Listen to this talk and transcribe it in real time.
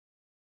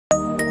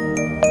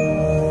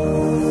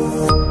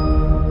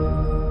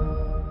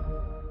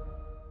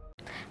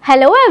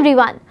Hello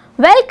everyone,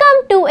 welcome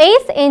to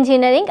ACE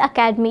Engineering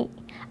Academy,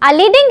 a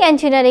leading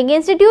engineering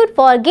institute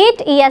for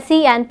GATE,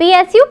 ESE and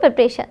PSU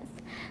preparations.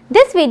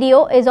 This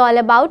video is all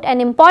about an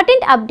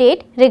important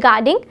update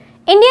regarding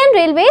Indian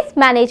Railways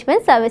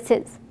Management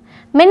Services.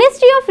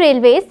 Ministry of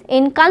Railways,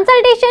 in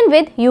consultation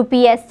with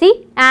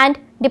UPSC and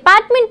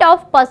Department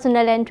of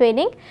Personnel and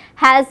Training,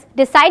 has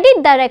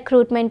decided the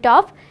recruitment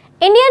of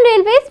Indian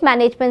Railways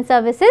Management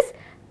Services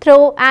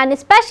through an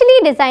specially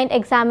designed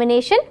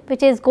examination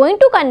which is going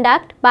to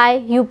conduct by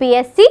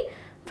UPSC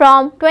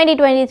from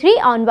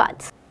 2023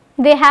 onwards.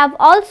 They have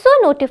also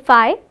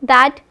notified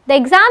that the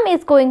exam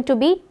is going to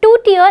be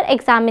two-tier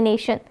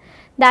examination,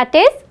 that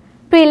is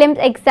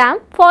prelims exam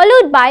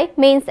followed by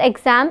mains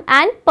exam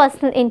and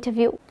personal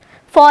interview.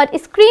 For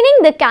screening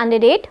the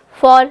candidate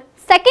for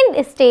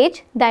second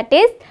stage, that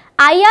is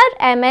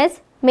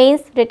IRMS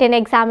mains written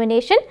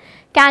examination,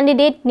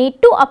 candidate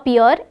need to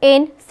appear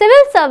in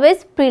civil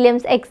service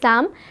prelims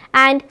exam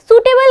and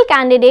suitable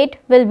candidate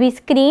will be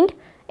screened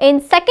in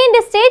second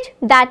stage,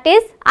 that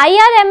is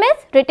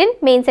IRMS written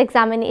mains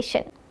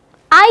examination.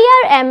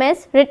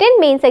 IRMS written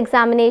mains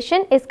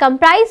examination is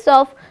comprised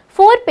of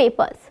 4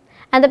 papers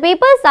and the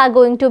papers are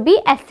going to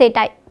be essay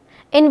type,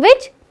 in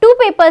which 2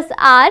 papers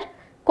are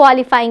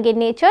qualifying in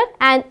nature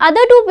and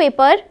other 2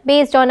 papers,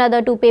 based on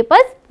other 2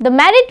 papers, the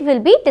merit will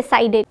be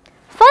decided.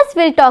 First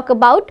we will talk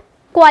about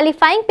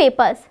qualifying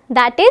papers,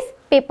 that is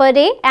paper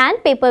A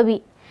and paper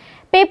B.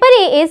 Paper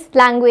A is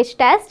language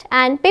test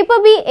and paper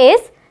B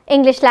is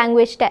English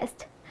language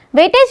test.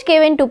 Weightage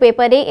given to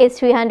paper A is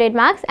 300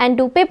 marks and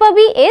to paper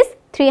B is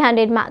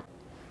 300 marks.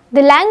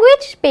 The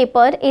language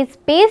paper is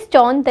based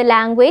on the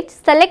language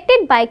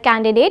selected by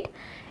candidate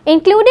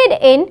included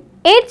in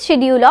 8th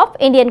schedule of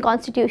Indian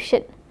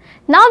Constitution.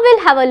 Now we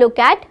will have a look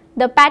at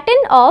the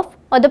pattern of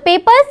the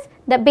papers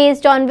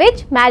based on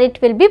which merit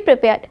will be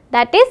prepared,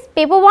 that is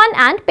paper 1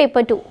 and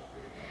paper 2.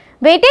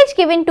 Weightage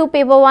given to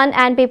paper 1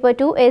 and paper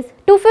 2 is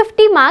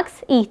 250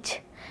 marks each.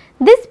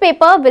 This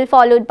paper will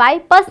followed by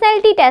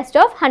personality test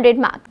of 100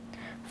 marks.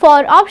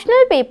 For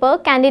optional paper,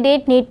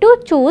 candidate need to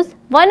choose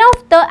one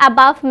of the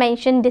above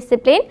mentioned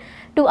discipline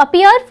to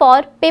appear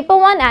for paper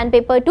 1 and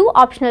paper 2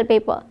 optional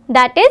paper,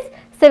 that is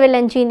civil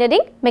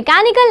engineering,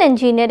 mechanical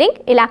engineering,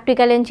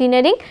 electrical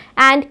engineering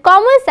and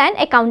commerce and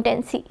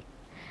accountancy.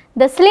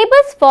 The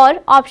syllabus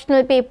for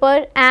optional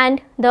paper and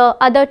the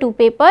other 2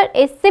 paper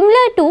is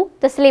similar to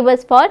the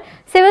syllabus for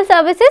civil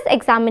services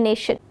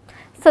examination.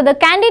 So the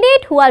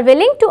candidate who are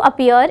willing to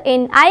appear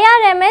in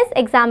IRMS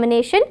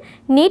examination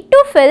need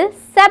to fill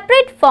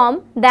separate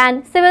form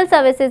than civil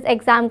services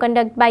exam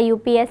conducted by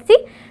UPSC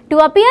to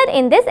appear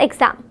in this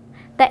exam.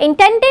 The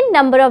intended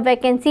number of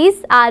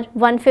vacancies are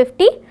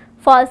 150.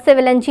 For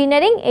civil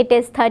engineering it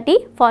is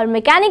 30, for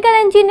mechanical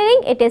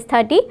engineering it is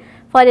 30,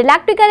 for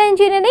electrical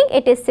engineering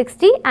it is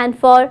 60 and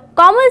for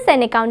commerce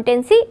and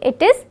accountancy it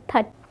is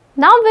 30.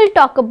 Now we will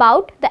talk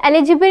about the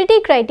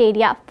eligibility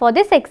criteria for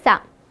this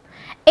exam.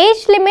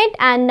 Age limit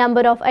and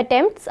number of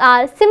attempts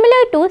are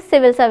similar to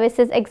civil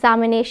services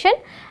examination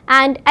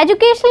and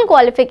educational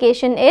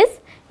qualification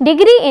is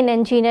degree in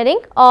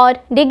engineering or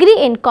degree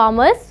in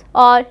commerce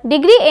or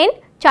degree in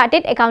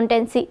chartered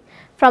accountancy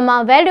from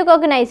a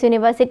well-recognized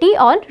university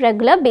on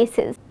regular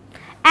basis.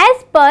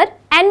 As per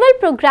annual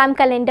program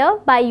calendar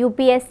by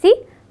UPSC,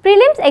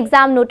 prelims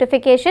exam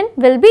notification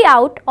will be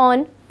out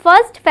on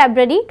 1st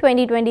February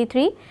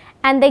 2023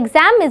 and the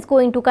exam is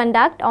going to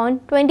conduct on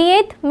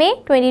 28th May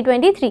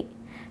 2023.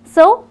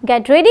 So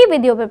get ready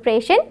with your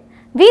preparation.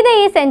 We,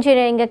 the ACE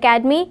Engineering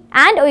Academy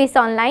and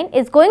ace.online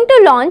is going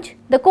to launch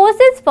the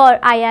courses for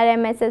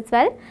IRMS as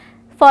well.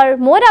 For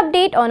more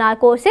update on our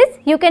courses,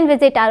 you can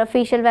visit our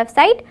official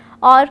website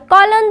or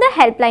call on the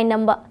helpline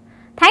number.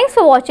 Thanks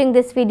for watching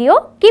this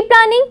video. Keep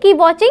learning, keep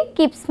watching,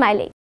 keep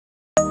smiling.